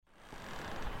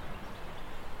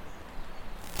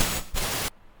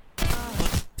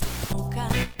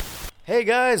Hey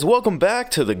guys, welcome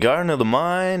back to the Garden of the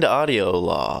Mind audio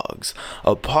logs,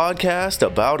 a podcast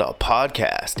about a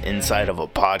podcast inside of a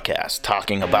podcast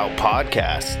talking about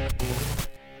podcasts.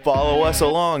 Follow us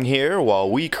along here while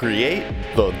we create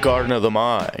the Garden of the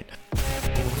Mind.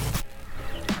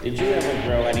 Did you ever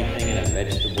grow anything in a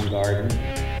vegetable garden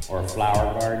or a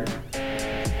flower garden?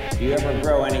 Do you ever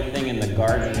grow anything in the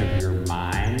garden of your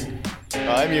mind?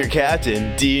 I'm your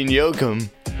captain, Dean Yoakum.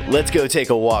 Let's go take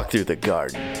a walk through the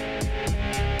garden.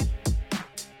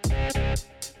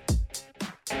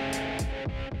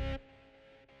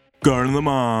 Garden of the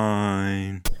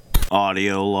Mind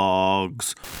audio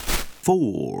logs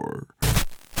for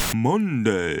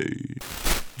Monday,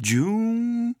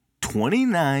 June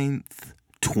 29th,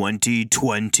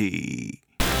 2020.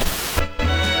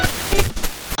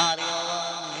 Audio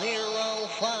log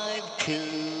 052.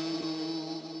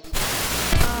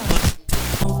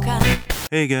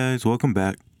 Hey guys, welcome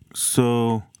back.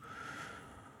 So,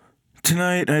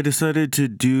 tonight I decided to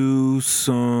do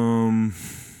some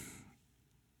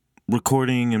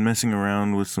recording and messing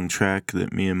around with some track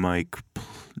that me and Mike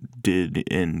did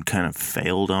and kind of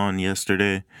failed on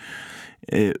yesterday.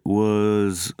 It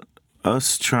was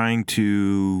us trying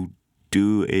to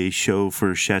do a show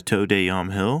for Chateau de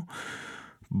Yamhill,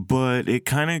 but it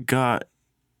kind of got...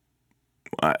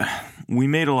 we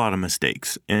made a lot of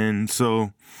mistakes, and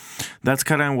so that's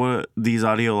kind of what these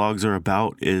audio logs are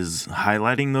about, is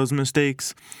highlighting those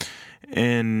mistakes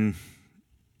and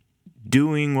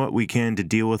doing what we can to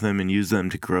deal with them and use them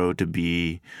to grow to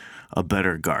be a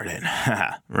better garden,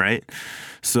 right?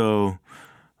 So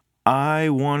I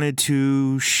wanted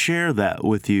to share that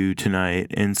with you tonight,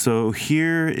 and so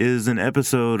here is an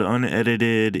episode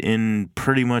unedited in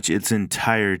pretty much its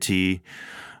entirety,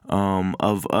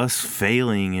 of us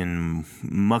failing and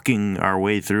mucking our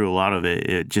way through a lot of it.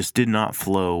 It just did not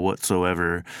flow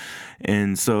whatsoever.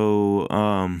 And so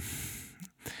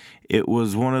it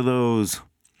was one of those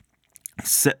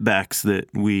setbacks that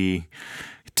we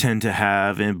tend to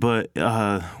have, but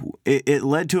it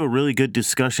led to a really good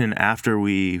discussion after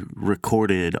we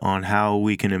recorded on how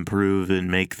we can improve and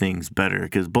make things better,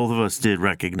 because both of us did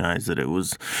recognize that it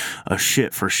was a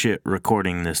shit for shit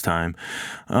recording this time,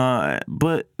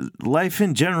 but life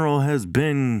in general has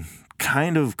been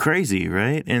kind of crazy,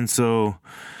 right? And so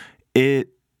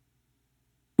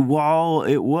while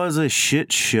it was a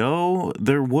shit show,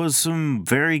 there was some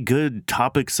very good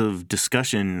topics of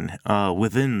discussion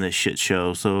within the shit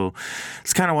show. So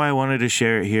it's kind of why I wanted to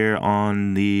share it here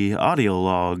on the audio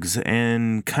logs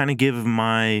and kind of give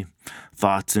my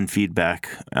thoughts and feedback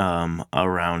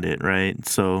around it, right?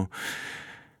 So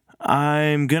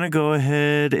I'm going to go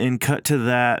ahead and cut to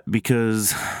that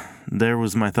because there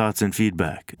was my thoughts and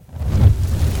feedback.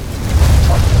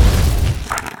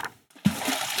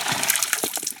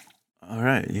 All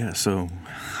right, yeah, so,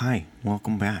 hi,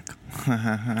 welcome back.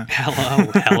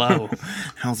 Hello.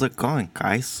 How's it going,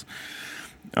 guys?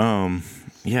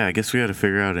 Yeah, I guess we got to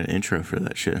figure out an intro for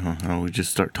that shit, huh? Oh, we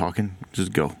just start talking?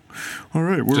 Just go. All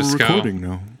right, we're just recording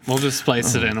now. We'll just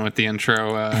splice it in with the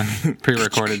intro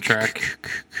pre-recorded track.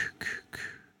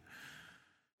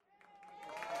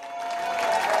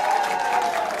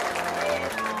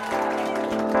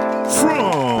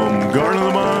 From Garden of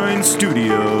the Mind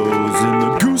Studios in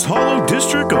the Goose Hollow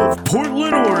district of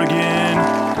Portland, Oregon,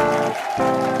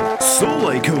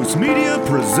 Soleil Coast Media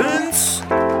presents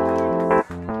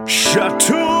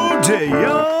Chateau de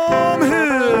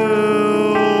Yamhill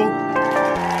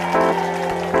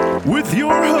with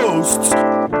your hosts,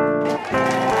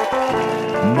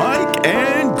 Mike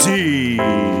and Dean.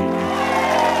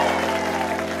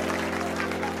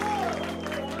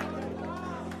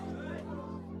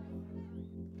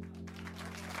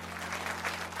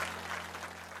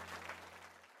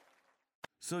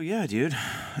 So yeah, dude,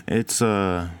 it's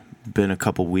been a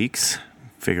couple weeks.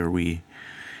 Figure we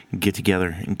get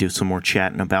together and do some more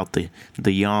chatting about the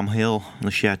Yamhill,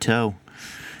 the chateau,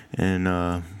 and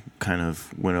kind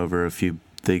of went over a few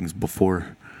things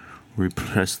before we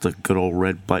pressed the good old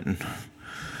red button.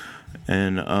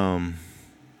 And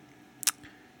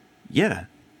yeah,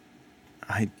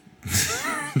 damn,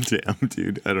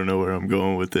 dude, I don't know where I'm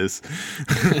going with this.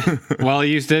 Well,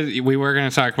 we were going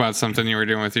to talk about something you were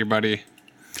doing with your buddy.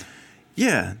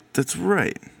 Yeah, that's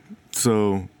right.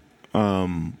 So,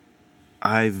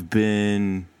 I've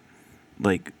been,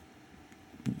 like,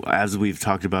 as we've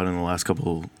talked about in the last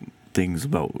couple things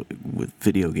about with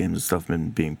video games and stuff, been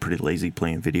being pretty lazy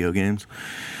playing video games.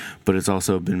 But it's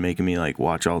also been making me, like,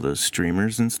 watch all those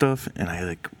streamers and stuff. And I,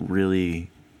 like,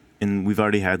 really... And we've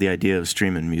already had the idea of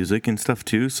streaming music and stuff,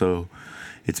 too. So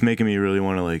it's making me really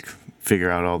want to, like,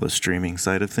 figure out all the streaming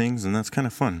side of things. And that's kind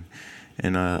of fun.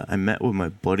 And I met with my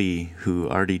buddy who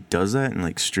already does that and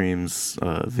like streams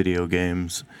video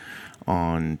games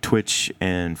on Twitch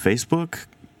and Facebook.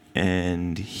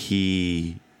 And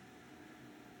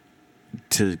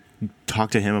to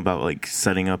talk to him about like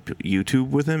setting up YouTube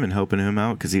with him and helping him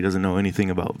out because he doesn't know anything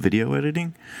about video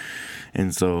editing.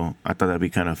 And so I thought that'd be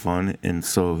kind of fun. And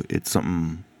so it's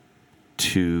something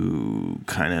to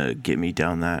kind of get me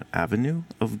down that avenue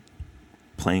of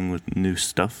playing with new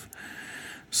stuff.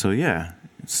 So yeah,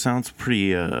 it sounds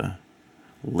pretty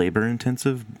labor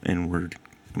intensive, and I'm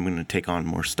going to take on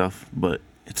more stuff, but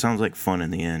it sounds like fun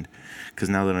in the end. Because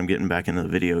now that I'm getting back into the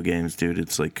video games, dude,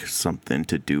 it's like something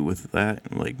to do with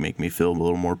that, like make me feel a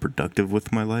little more productive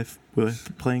with my life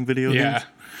with playing video games.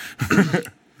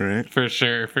 Right? For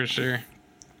sure.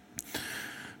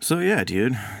 So yeah,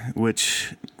 dude,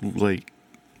 which, like,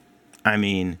 I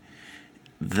mean,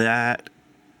 that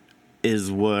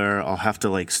is where I'll have to,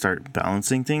 like, start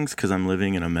balancing things because I'm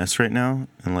living in a mess right now.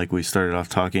 And like we started off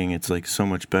talking, it's like so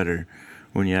much better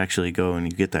when you actually go and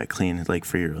you get that clean, like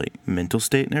for your like mental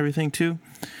state and everything too.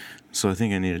 So I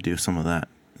think I need to do some of that.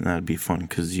 And that'd be fun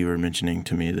because you were mentioning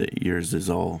to me that yours is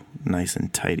all nice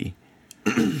and tidy.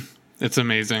 It's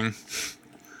amazing.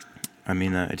 I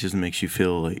mean, it just makes you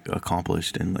feel like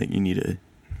accomplished and like you need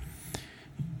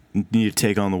to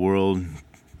take on the world,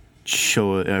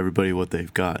 show everybody what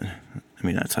they've got. I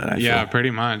mean, that's how I feel. Yeah,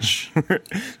 pretty much.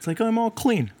 It's like, I'm all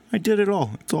clean. I did it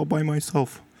all. It's all by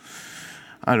myself.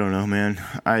 I don't know, man.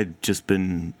 I've just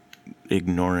been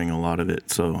ignoring a lot of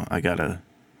it, so I gotta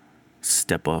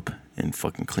step up and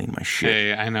fucking clean my shit.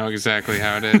 Hey, I know exactly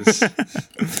how it is.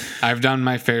 I've done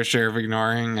my fair share of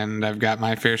ignoring, and I've got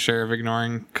my fair share of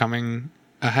ignoring coming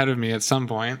ahead of me at some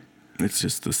point. It's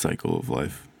just the cycle of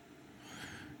life.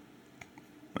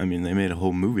 I mean, they made a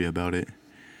whole movie about it.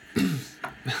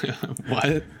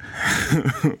 What?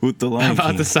 With the Lion About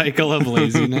King. the cycle of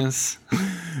laziness?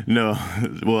 No.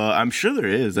 Well, I'm sure there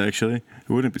is, actually. It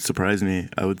wouldn't surprise me.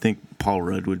 I would think Paul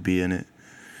Rudd would be in it.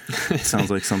 It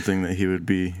sounds like something that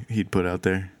he'd put out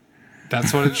there.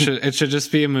 That's what it should. It should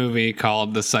just be a movie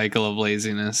called The Cycle of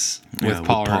Laziness with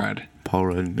Paul Rudd. Paul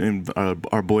Rudd. And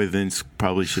our boy Vince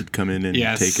probably should come in and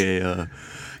take a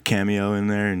cameo in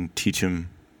there and teach him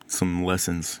some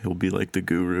lessons. He'll be like the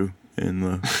guru in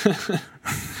the...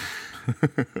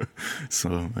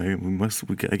 So I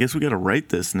guess we got to write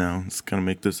this now. It's got to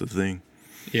make this a thing.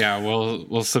 Yeah,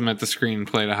 we'll submit the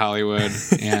screenplay to Hollywood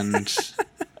and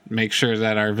make sure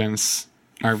that our Vince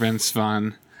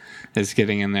Vaughn is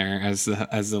getting in there as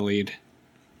the lead.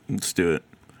 Let's do it.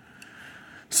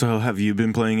 So, have you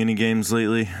been playing any games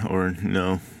lately, or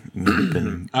no? You've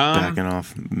been backing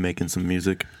off, making some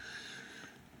music.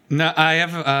 No, I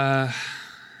have.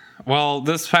 Well,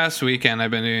 this past weekend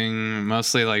I've been doing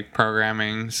mostly like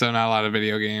programming, so not a lot of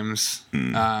video games.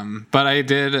 But I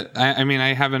did. I mean,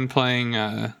 I have been playing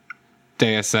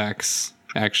Deus Ex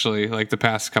actually, like the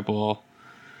past couple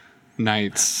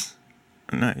nights.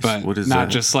 Nice. But what is not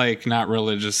that? just like not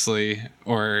religiously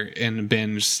or in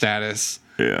binge status.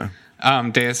 Yeah.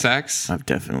 Deus Ex. I've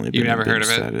definitely been You've never in heard of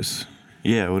it? status.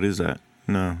 Yeah. What is that?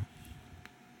 No.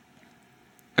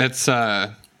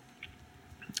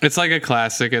 It's like a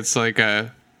classic. It's like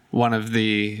one of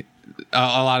the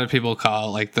a lot of people call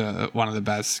it like one of the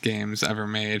best games ever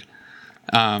made.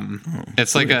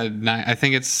 It's like I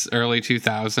think it's early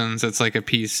 2000s. It's like a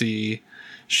PC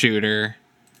shooter,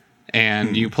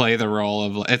 and you play the role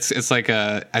of it's like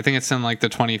I think it's in like the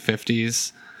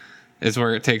 2050s is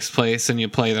where it takes place, and you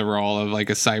play the role of like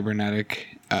a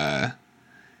cybernetic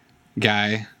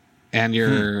guy, and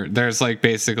there's like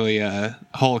basically a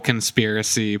whole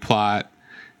conspiracy plot.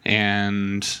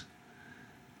 And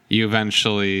you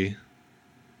eventually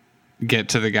get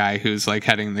to the guy who's like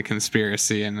heading the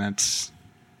conspiracy, and it's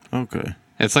like a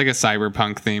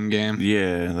cyberpunk theme game.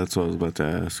 Yeah, that's what I was about to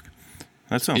ask.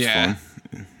 That sounds fun.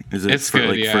 Is it It's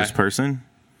good, first person?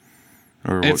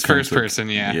 Or It's first person,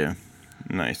 yeah. Yeah.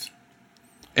 Nice.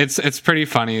 It's pretty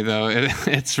funny though.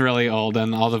 It's really old,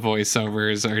 and all the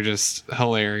voiceovers are just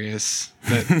hilarious.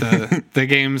 The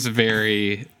game's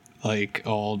very like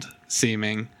old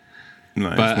seeming,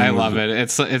 Nice. but I love it.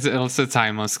 It's a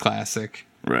timeless classic.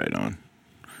 Right on.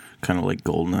 Kind of like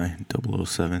GoldenEye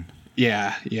 007.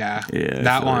 Yeah. Yeah,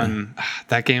 That one,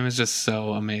 that game is just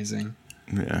so amazing.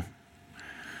 Yeah.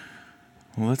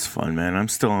 Well, that's fun, man. I'm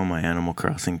still on my Animal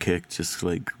Crossing kick, just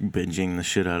like binging the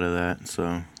shit out of that.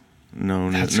 So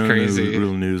That's no crazy.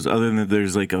 real news other than that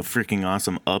there's like a freaking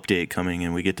awesome update coming,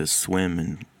 and we get to swim,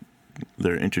 and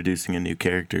they're introducing a new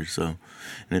character. So,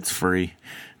 and it's free.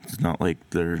 It's not like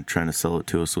they're trying to sell it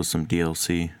to us with some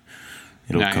DLC.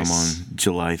 It'll come on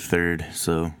July 3rd.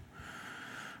 So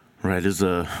Right as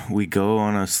we go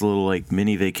on a little like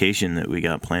mini vacation that we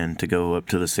got planned to go up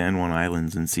to the San Juan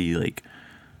Islands and see like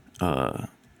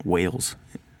whales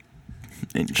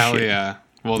and Hell shit. yeah.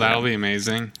 Well, that'll be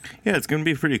amazing. Yeah, it's gonna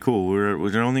be pretty cool.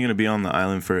 We're only gonna be on the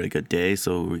island for like a day,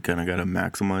 so we kind of gotta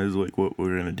maximize like what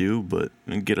we're gonna do, but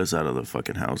get us out of the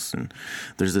fucking house. And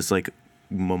there's this like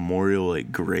memorial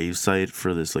like grave site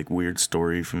for this like weird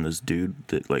story from this dude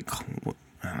that like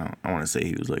I want to say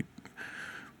he was like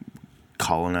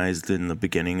colonized in the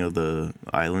beginning of the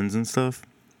islands and stuff,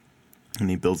 and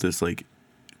he built this like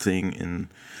thing. And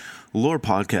Lore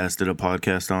Podcast did a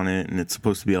podcast on it, and it's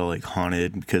supposed to be all like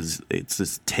haunted because it's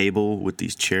this table with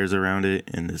these chairs around it,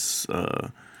 and this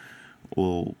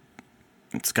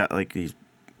it's got like these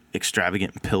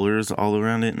extravagant pillars all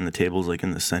around it, and the table's like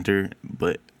in the center,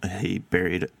 but he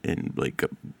buried and like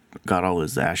got all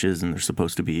his ashes, and they're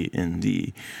supposed to be in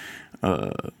the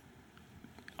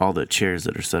all the chairs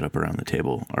that are set up around the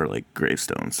table are like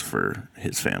gravestones for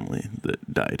his family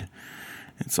that died.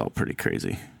 It's all pretty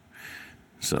crazy.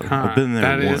 So I've been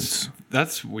there once.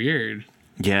 That's weird.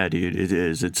 Yeah, dude, it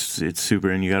is. It's super,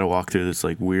 and you got to walk through this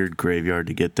like weird graveyard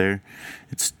to get there.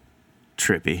 It's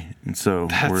trippy, and so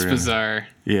That's bizarre.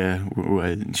 Yeah,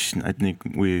 I think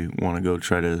we want to go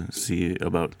try to see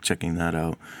about checking that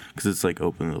out because it's like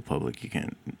open to the public. You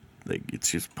can't like it's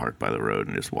just parked by the road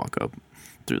and just walk up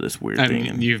through this weird thing.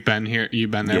 And you've been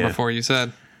there before, you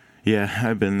said? Yeah,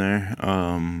 I've been there.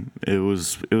 It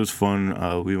was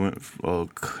fun. We went,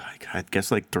 I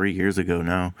guess like 3 years ago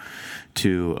now,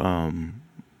 to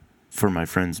for my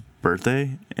friend's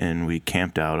birthday, and we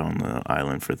camped out on the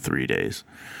island for 3 days.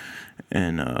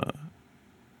 And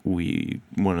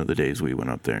one of the days we went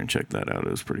up there and checked that out.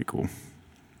 It was pretty cool.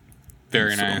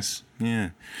 Very nice. Yeah,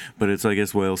 but it's I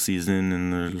guess whale season,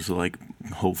 and there's like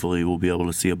hopefully we'll be able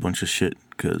to see a bunch of shit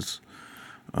because.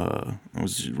 I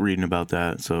was reading about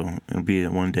that, so it'll be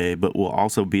one day, but we'll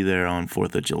also be there on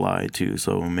 4th of July too,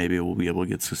 so maybe we'll be able to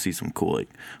get to see some cool like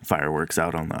fireworks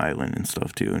out on the island and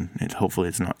stuff too, and hopefully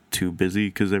it's not too busy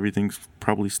because everything's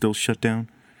probably still shut down.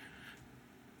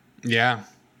 Yeah,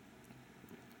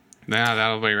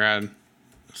 that'll be rad.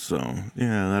 So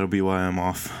yeah, that'll be why I'm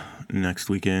off next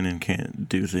weekend and can't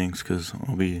do things because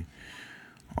I'll be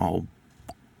all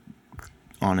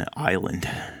on an island.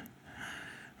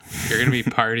 You're going to be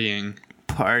partying.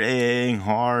 Partying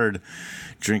hard.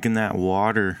 Drinking that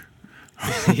water.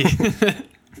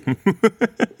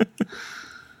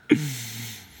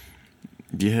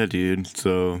 Yeah, dude.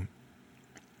 So,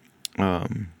 that'll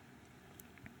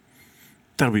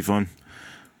be fun.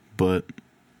 But,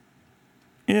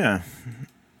 yeah.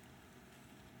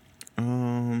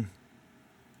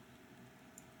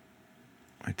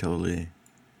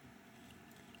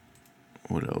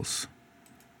 What else?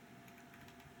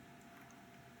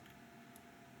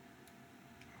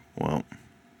 Well,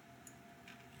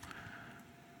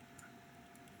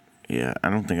 yeah, I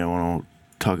don't think I want to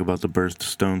talk about the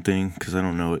birthstone thing because I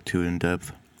don't know it too in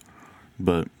depth.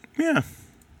 But, yeah,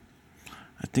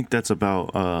 I think that's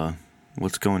about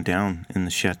what's going down in the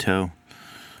chateau.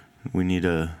 We need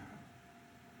to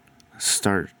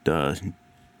start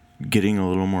getting a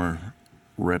little more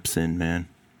reps in, man.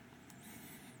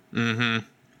 Mm-hmm.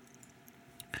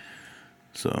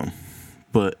 So...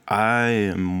 But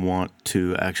I want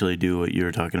to actually do what you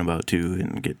were talking about too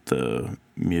and get the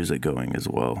music going as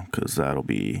well because that'll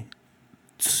be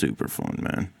super fun,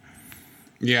 man.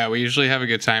 Yeah, we usually have a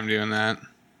good time doing that.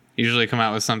 Usually come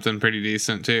out with something pretty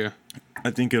decent too.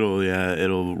 I think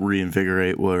it'll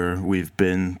reinvigorate where we've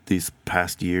been these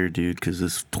past year, dude, because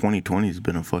this 2020 has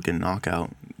been a fucking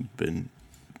knockout. Been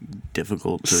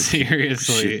difficult to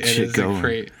seriously.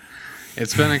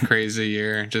 It's been a crazy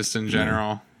year just in general.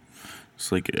 Yeah.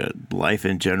 It's like life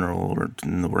in general or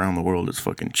around the world has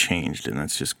fucking changed, and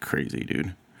that's just crazy,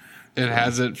 dude.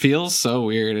 It feels so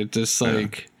weird. It just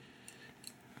like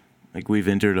we've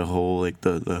entered a whole like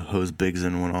the hose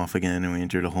Bigson went off again, and we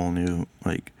entered a whole new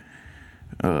like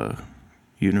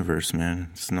universe, man.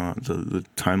 It's not the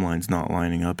timeline's not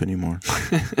lining up anymore.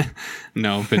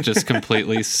 No, but just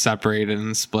completely separated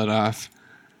and split off.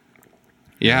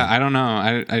 Yeah, I don't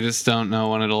know. I just don't know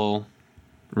when it'll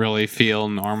really feel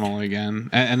normal again,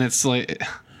 and it's like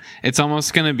it's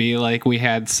almost gonna be like we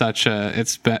had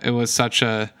it was such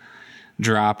a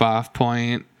drop off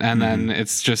point, and then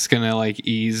it's just gonna like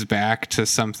ease back to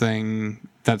something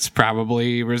that's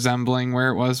probably resembling where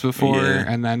it was before,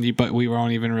 and then but we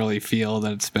won't even really feel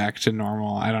that it's back to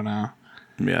normal. I don't know.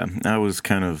 Yeah, I was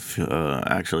kind of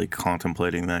actually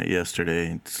contemplating that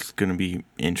yesterday. It's going to be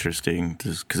interesting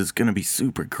because it's going to be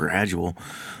super gradual,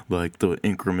 like the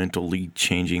incrementally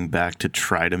changing back to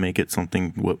try to make it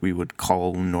something what we would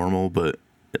call normal, but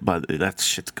but that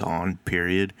shit's gone,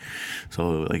 period.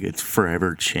 So like it's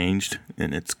forever changed,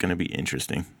 and it's gonna be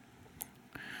interesting.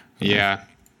 Yeah.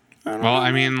 Well,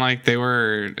 I mean, like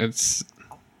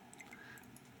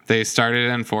they started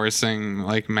enforcing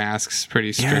like masks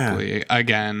pretty strictly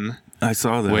again. I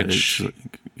saw that. Which, It's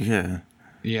like, yeah.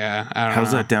 Yeah, I don't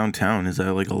How's know. that downtown? Is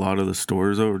that like a lot of the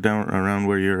stores over down around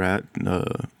where you're at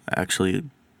actually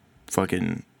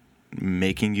fucking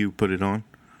making you put it on?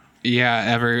 Yeah,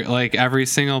 every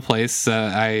single place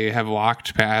that I have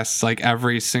walked past, like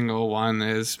every single one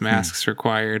is masks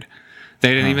required.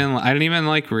 They didn't even. I didn't even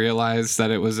like realize that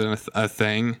it was a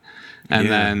thing, and Yeah.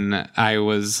 then I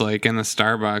was like in the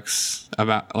Starbucks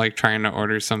about like trying to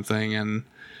order something, and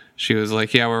she was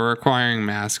like, "Yeah, we're requiring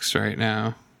masks right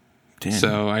now." Damn.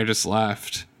 So I just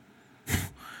left.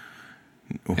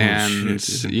 Oh, And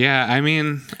shit, dude. yeah, I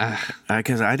mean,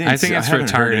 Because I didn't. I think it's haven't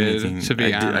heard retarded, anything. to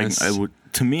be honest. I would.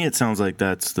 To me, it sounds like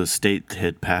that's the state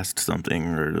had passed something,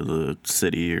 or the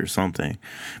city or something,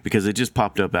 because it just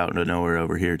popped up out of nowhere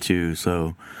over here too.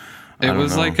 So I it don't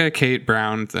was know. like a Kate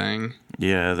Brown thing.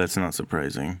 Yeah, that's not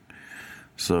surprising.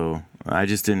 So I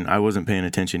just didn't. I wasn't paying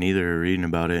attention either, or reading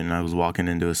about it, and I was walking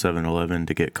into a 7-Eleven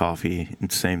to get coffee. And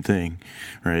same thing,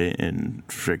 right? And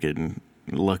freaking.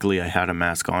 Luckily, I had a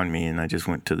mask on me, and I just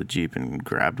went to the Jeep and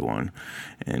grabbed one,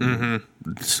 and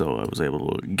so I was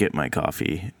able to get my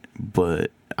coffee.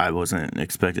 But I wasn't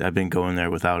expecting. I've been going there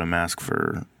without a mask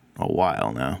for a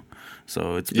while now,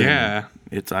 so it's been, Yeah.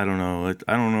 It's I don't know.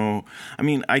 I don't know. I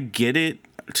mean, I get it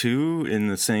too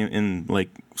in like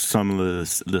some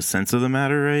of the sense of the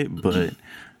matter, right? But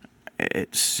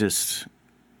it's just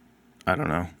I don't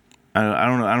know. I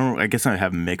don't know. I guess I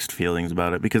have mixed feelings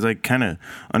about it because I kind of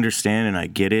understand and I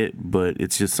get it, but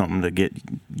it's just something to get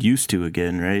used to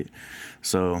again, right?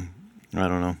 So I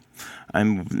don't know.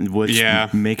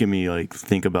 What's making me like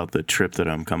think about the trip that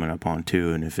I'm coming up on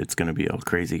too, and if it's gonna be all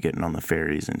crazy getting on the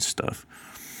ferries and stuff.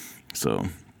 So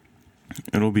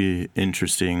it'll be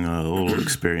interesting, a little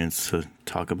experience to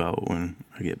talk about when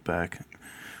I get back.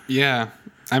 Yeah.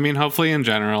 I mean, hopefully in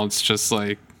general, it's just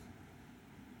like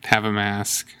have a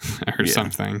mask or Yeah.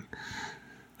 something.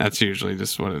 That's usually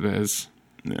just what it is.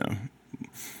 Yeah.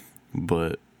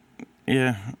 But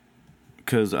yeah,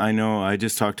 because I know I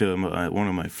just talked to one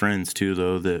of my friends too,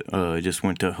 though, that just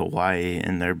went to Hawaii,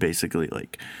 and they're basically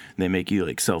like they make you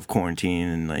like self quarantine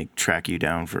and like track you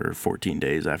down for 14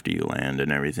 days after you land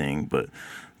and everything. But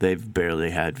they've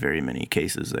barely had very many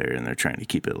cases there, and they're trying to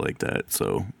keep it like that.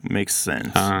 So it makes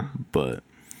sense. But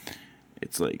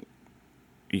it's like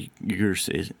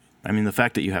I mean, the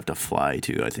fact that you have to fly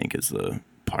too, I think, is the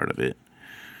part of it.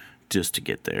 Just to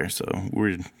get there, so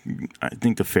I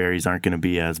think the ferries aren't going to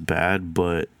be as bad,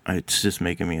 but it's just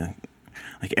making me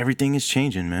like everything is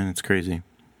changing, man. It's crazy.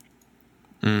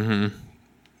 There's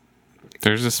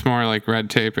just more like red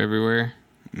tape everywhere.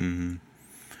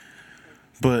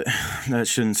 But that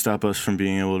shouldn't stop us from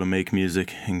being able to make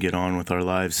music and get on with our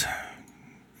lives.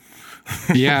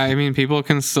 Yeah, I mean, people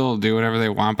can still do whatever they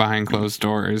want behind closed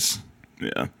doors.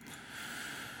 Yeah.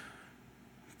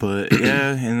 But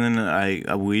yeah, and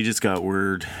then we just got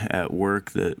word at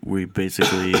work that we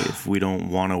basically, if we don't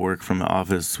want to work from the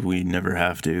office, we never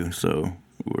have to. So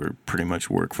we're pretty much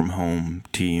work from home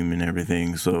team and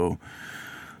everything. So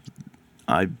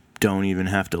I don't even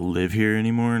have to live here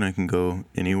anymore, and I can go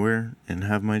anywhere and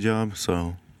have my job.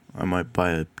 So I might buy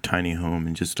a tiny home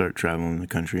and just start traveling the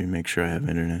country and make sure I have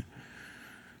internet.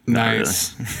 Not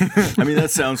Nice. really. I mean, that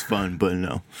sounds fun, but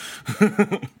no.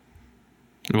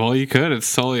 Well, you could.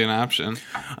 It's totally an option.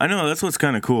 I know, that's what's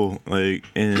kind of cool. Like,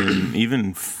 and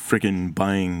even freaking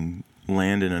buying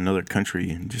land in another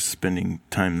country and just spending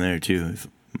time there too. If,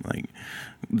 like,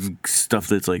 stuff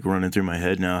that's like running through my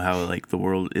head now, how like the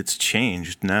world, it's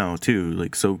changed now too,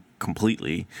 like so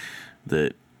completely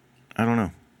that I don't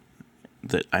know,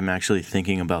 that I'm actually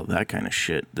thinking about that kind of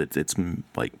shit, that it's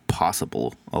like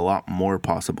possible, a lot more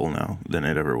possible now than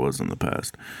it ever was in the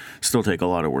past. Still take a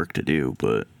lot of work to do,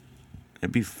 but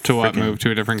it'd be To what, freaking- move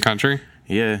to a different country?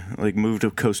 Yeah, like move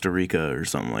to Costa Rica or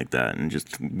something like that and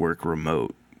just work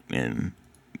remote, and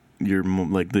your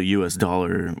like the US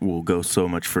dollar will go so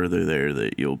much further there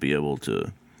that you'll be able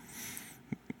to,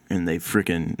 and they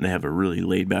have a really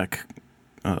laid back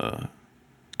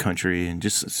country and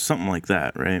just something like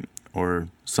that, right? Or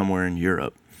somewhere in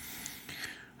Europe.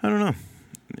 I don't know.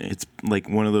 It's like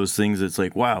one of those things that's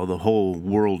like, wow, the whole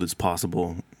world is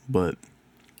possible, but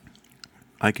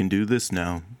I can do this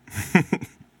now.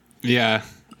 Yeah,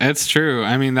 it's true.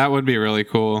 I mean, that would be really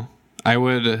cool. I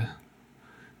would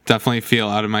definitely feel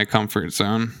out of my comfort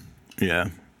zone. Yeah.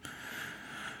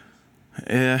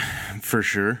 Yeah, for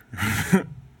sure.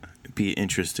 It'd be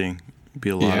interesting. Be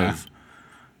a lot Yeah. of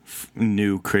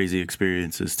new crazy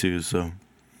experiences too. So,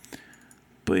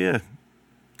 but yeah,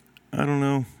 I don't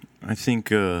know. I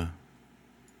think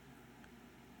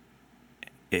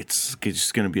it's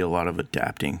just going to be a lot of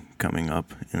adapting coming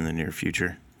up in the near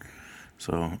future.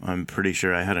 So I'm pretty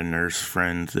sure I had a nurse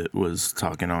friend that was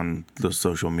talking on the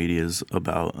social medias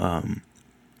about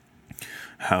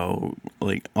how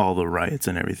like all the riots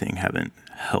and everything haven't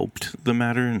helped the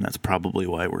matter, and that's probably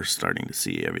why we're starting to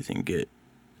see everything get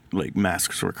like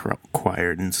masks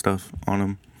required and stuff on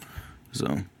them.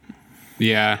 So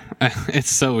Yeah, it's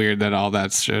so weird that all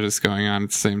that shit is going on at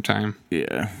the same time.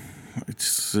 yeah,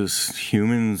 it's just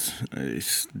humans.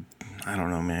 I don't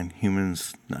know, man.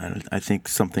 Humans. I think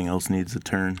something else needs a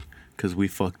turn because we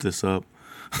fucked this up.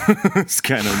 It's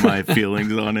kind of my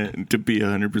feelings on it, to be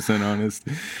 100% honest.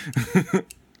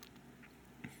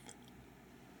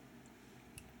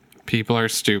 People are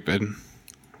stupid.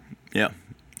 Yeah,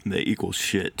 they equal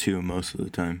shit too most of the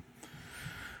time,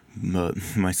 but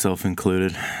myself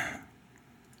included.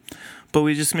 But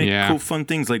we just make Yeah. cool, fun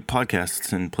things like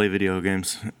podcasts and play video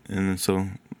games, and then so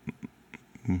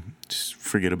just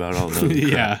forget about all those.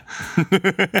 Yeah.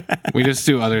 We just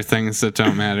do other things that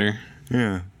don't matter.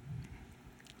 Yeah.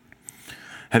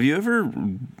 Have you ever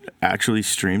actually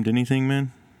streamed anything,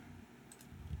 man?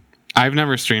 I've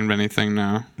never streamed anything,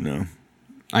 no. No.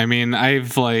 I mean, I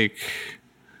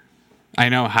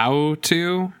know how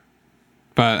to,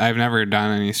 but I've never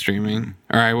done any streaming.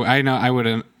 Or I know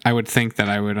I would think that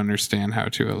I would understand how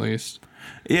to at least.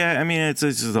 Yeah, I mean, it's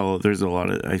just all, there's a lot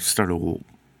of, I started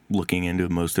looking into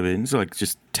most of it. And it's like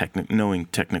just knowing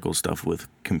technical stuff with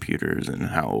computers and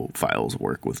how files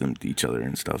work with each other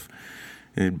and stuff.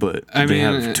 But they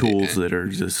have tools that are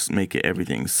just make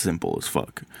everything simple as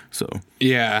fuck. So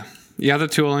Yeah, the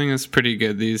tooling is pretty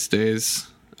good these days.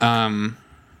 I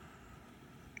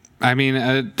mean,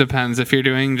 it depends. If you're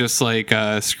doing just like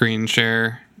a screen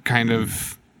share kind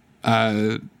of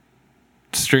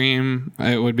stream,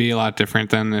 it would be a lot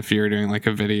different than if you were doing like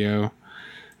a video.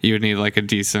 You would need like a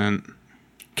decent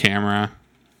camera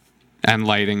and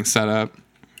lighting setup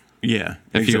yeah,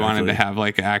 if you wanted to have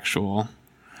like actual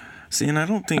See, and I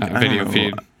don't think video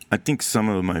feed. I think some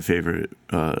of my favorite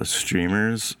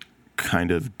streamers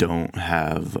kind of don't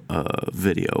have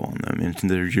video on them,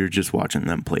 and you're just watching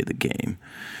them play the game.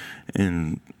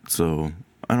 And so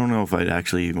I don't know if I'd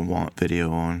actually even want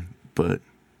video on, but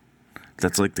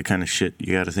that's like the kind of shit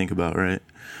you got to think about, right?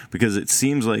 Because it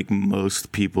seems like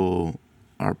most people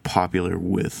are popular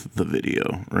with the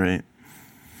video, right?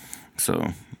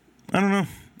 So I don't know.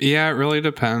 Yeah, it really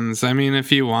depends. I mean,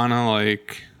 if you want to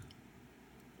like...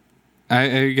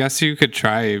 I guess you could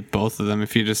try both of them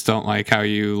if you just don't like how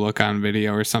you look on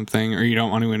video or something, or you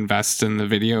don't want to invest in the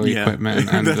video equipment.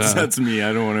 And, that's me.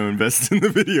 I don't want to invest in the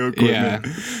video equipment.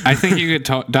 Yeah, I think you could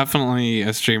definitely,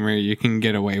 a streamer, you can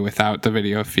get away without the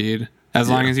video feed as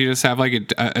long as you just have like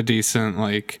a decent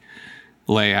like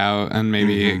layout and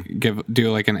maybe do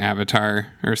like an avatar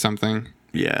or something.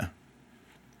 Yeah.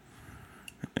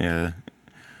 Yeah.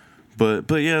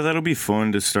 But yeah, that'll be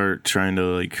fun to start trying to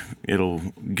like, it'll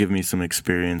give me some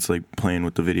experience like playing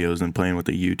with the videos and playing with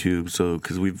the YouTube. So,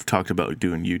 cause we've talked about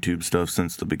doing YouTube stuff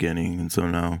since the beginning. And so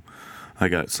now I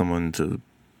got someone to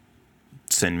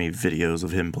send me videos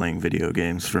of him playing video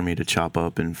games for me to chop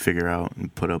up and figure out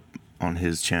and put up on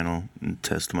his channel and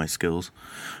test my skills,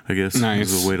 I guess.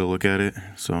 Nice. Is a way to look at it.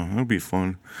 So it'll be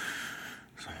fun.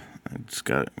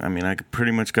 I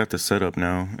pretty much got the setup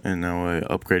now, and now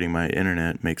upgrading my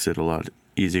internet makes it a lot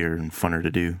easier and funner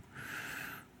to do.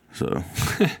 So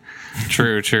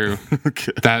True.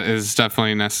 okay. That is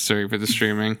definitely necessary for the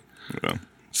streaming. Yeah.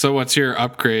 So what's your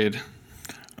upgrade?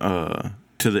 To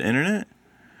the internet?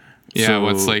 Yeah, So,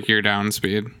 what's like your down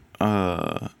speed?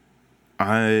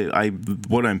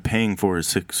 what I'm paying for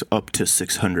is up to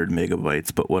 600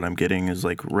 megabytes, but what I'm getting is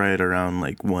like right around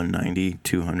like 190,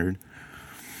 200.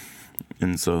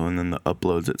 And then the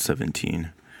upload's at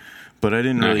 17. But I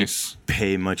didn't really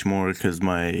pay much more because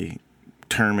my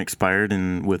term expired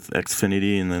with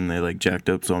Xfinity, and then they like jacked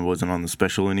up, so I wasn't on the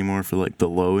special anymore for like the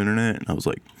low internet. And I was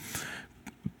like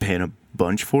paying a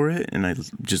bunch for it, and I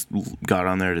just got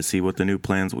on there to see what the new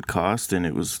plans would cost, and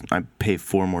I pay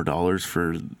 $4 more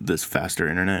for this faster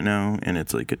internet now, and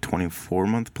it's like a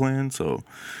 24-month plan, so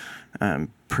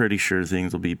I'm pretty sure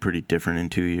things will be pretty different in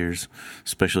 2 years,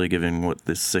 especially given what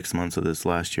this 6 months of this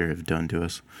last year have done to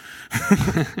us.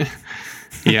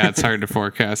 Yeah, it's hard to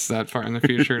forecast that far in the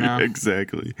future now.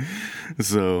 Exactly.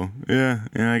 So yeah,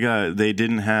 and they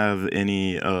didn't have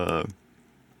any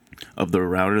of the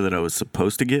router that I was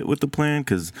supposed to get with the plan,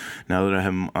 because now that I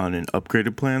have on an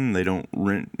upgraded plan, they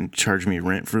don't charge me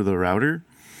rent for the router.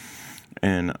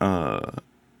 And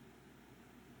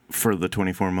for the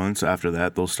 24 months after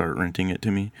that, they'll start renting it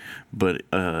to me. But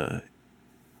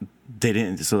they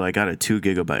didn't, so I got a 2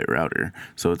 gigabyte router.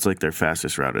 So it's like their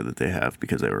fastest router that they have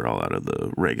because they were all out of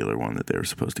the regular one that they were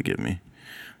supposed to give me.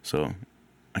 So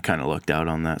I kind of lucked out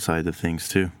on that side of things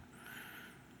too.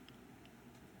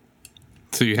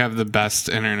 So you have the best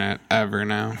internet ever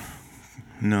now.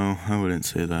 No, I wouldn't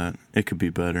say that. It could be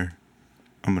better.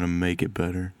 I'm going to make it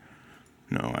better.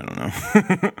 No, I don't know.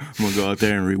 I'm going to go out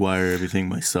there and rewire everything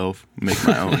myself, make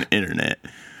my own internet.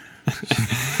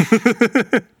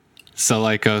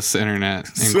 Solikos Internet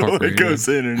Incorporated. Solikos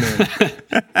Internet.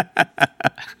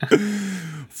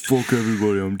 Fuck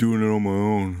everybody, I'm doing it on my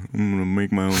own. I'm going to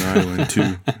make my own island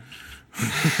too.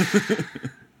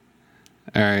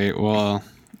 All right, well,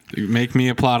 you make me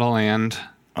a plot of land.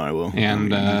 I will. And you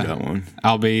got one.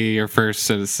 I'll be your first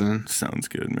citizen. Sounds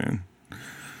good, man.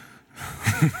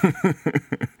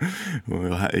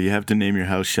 Well, you have to name your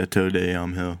house Chateau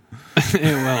d'Amhill. It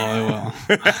will.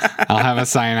 I'll have a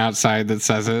sign outside that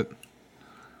says it.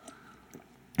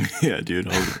 Yeah, dude.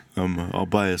 I'll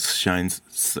buy a shine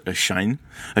shop.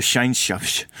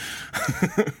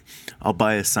 I'll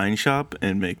buy a sign shop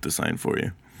and make the sign for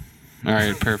you. All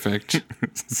right, perfect.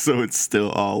 So it's still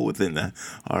all within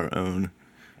our own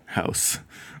house.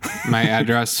 My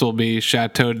address will be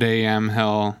Chateau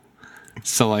d'Amhill,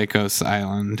 Solikos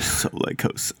Island.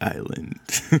 Solikos Island.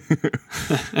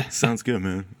 Sounds good,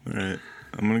 man. All right.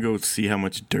 I'm going to go see how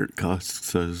much dirt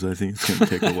costs. I think it's going to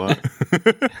take a lot.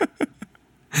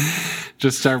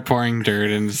 Just start pouring dirt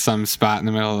into some spot in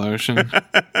the middle of the ocean.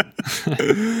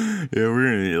 Yeah, we're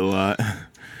going to need a lot.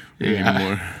 We're gonna need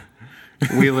more.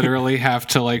 We literally have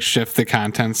to like shift the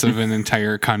contents of an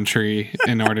entire country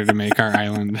in order to make our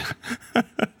island.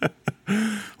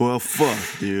 Well, fuck,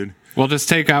 dude. We'll just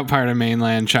take out part of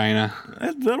mainland China.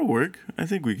 That'll work. I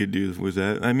think we could do with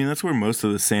that. I mean, that's where most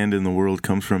of the sand in the world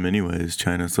comes from anyways,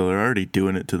 China. So they're already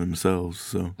doing it to themselves.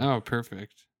 So. Oh,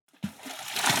 perfect.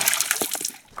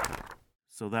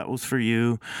 So that was for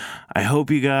you. I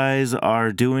hope you guys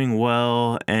are doing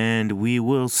well, and we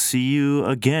will see you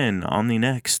again on the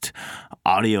next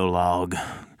audio log.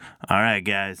 All right,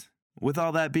 guys. With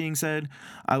all that being said,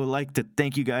 I would like to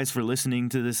thank you guys for listening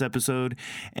to this episode,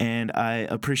 and I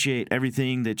appreciate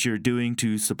everything that you're doing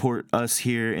to support us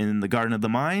here in the Garden of the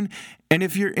Mind. And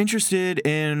if you're interested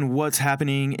in what's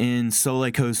happening in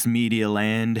Solikos Media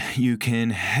Land, you can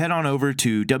head on over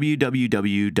to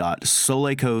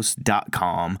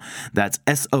www.solikos.com. That's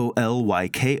SOLYKOS.com.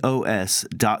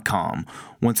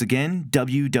 Once again,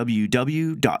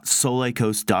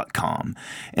 www.solikos.com.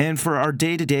 And for our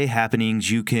day-to-day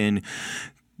happenings, you can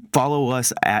follow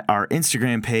us at our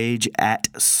Instagram page at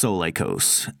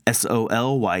Solikos,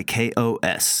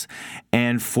 SOLYKOS.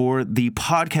 And for the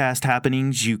podcast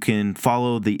happenings, you can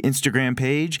follow the Instagram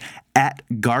page at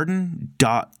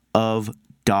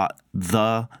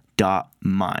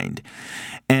garden.of.the.mind.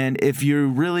 And if you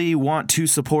really want to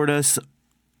support us,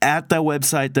 at the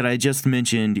website that I just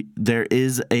mentioned, there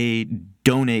is a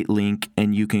donate link,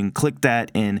 and you can click that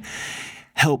and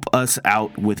help us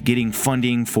out with getting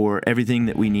funding for everything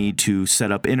that we need to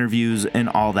set up interviews and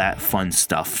all that fun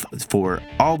stuff for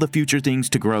all the future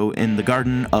things to grow in the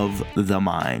Garden of the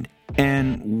Mind.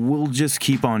 And we'll just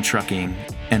keep on trucking,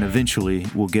 and eventually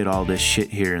we'll get all this shit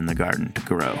here in the garden to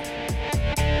grow.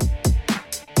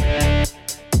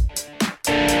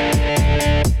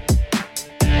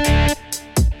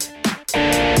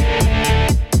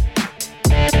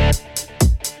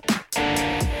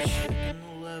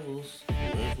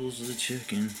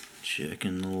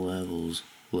 Checking the levels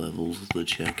the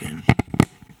checking.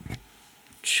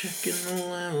 Checking the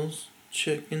levels,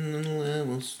 checking the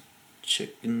levels,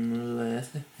 checking the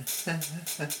levels.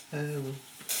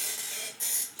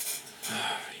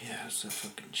 Oh, yeah, it's that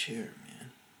fucking chair,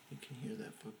 man. You can hear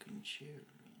that fucking chair,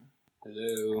 man.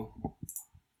 Hello.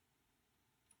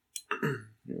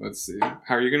 Let's see.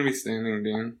 How are you going to be standing,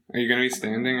 Dean? Are you going to be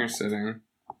standing or sitting?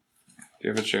 Do you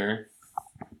have a chair?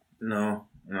 No,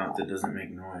 that doesn't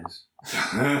make noise.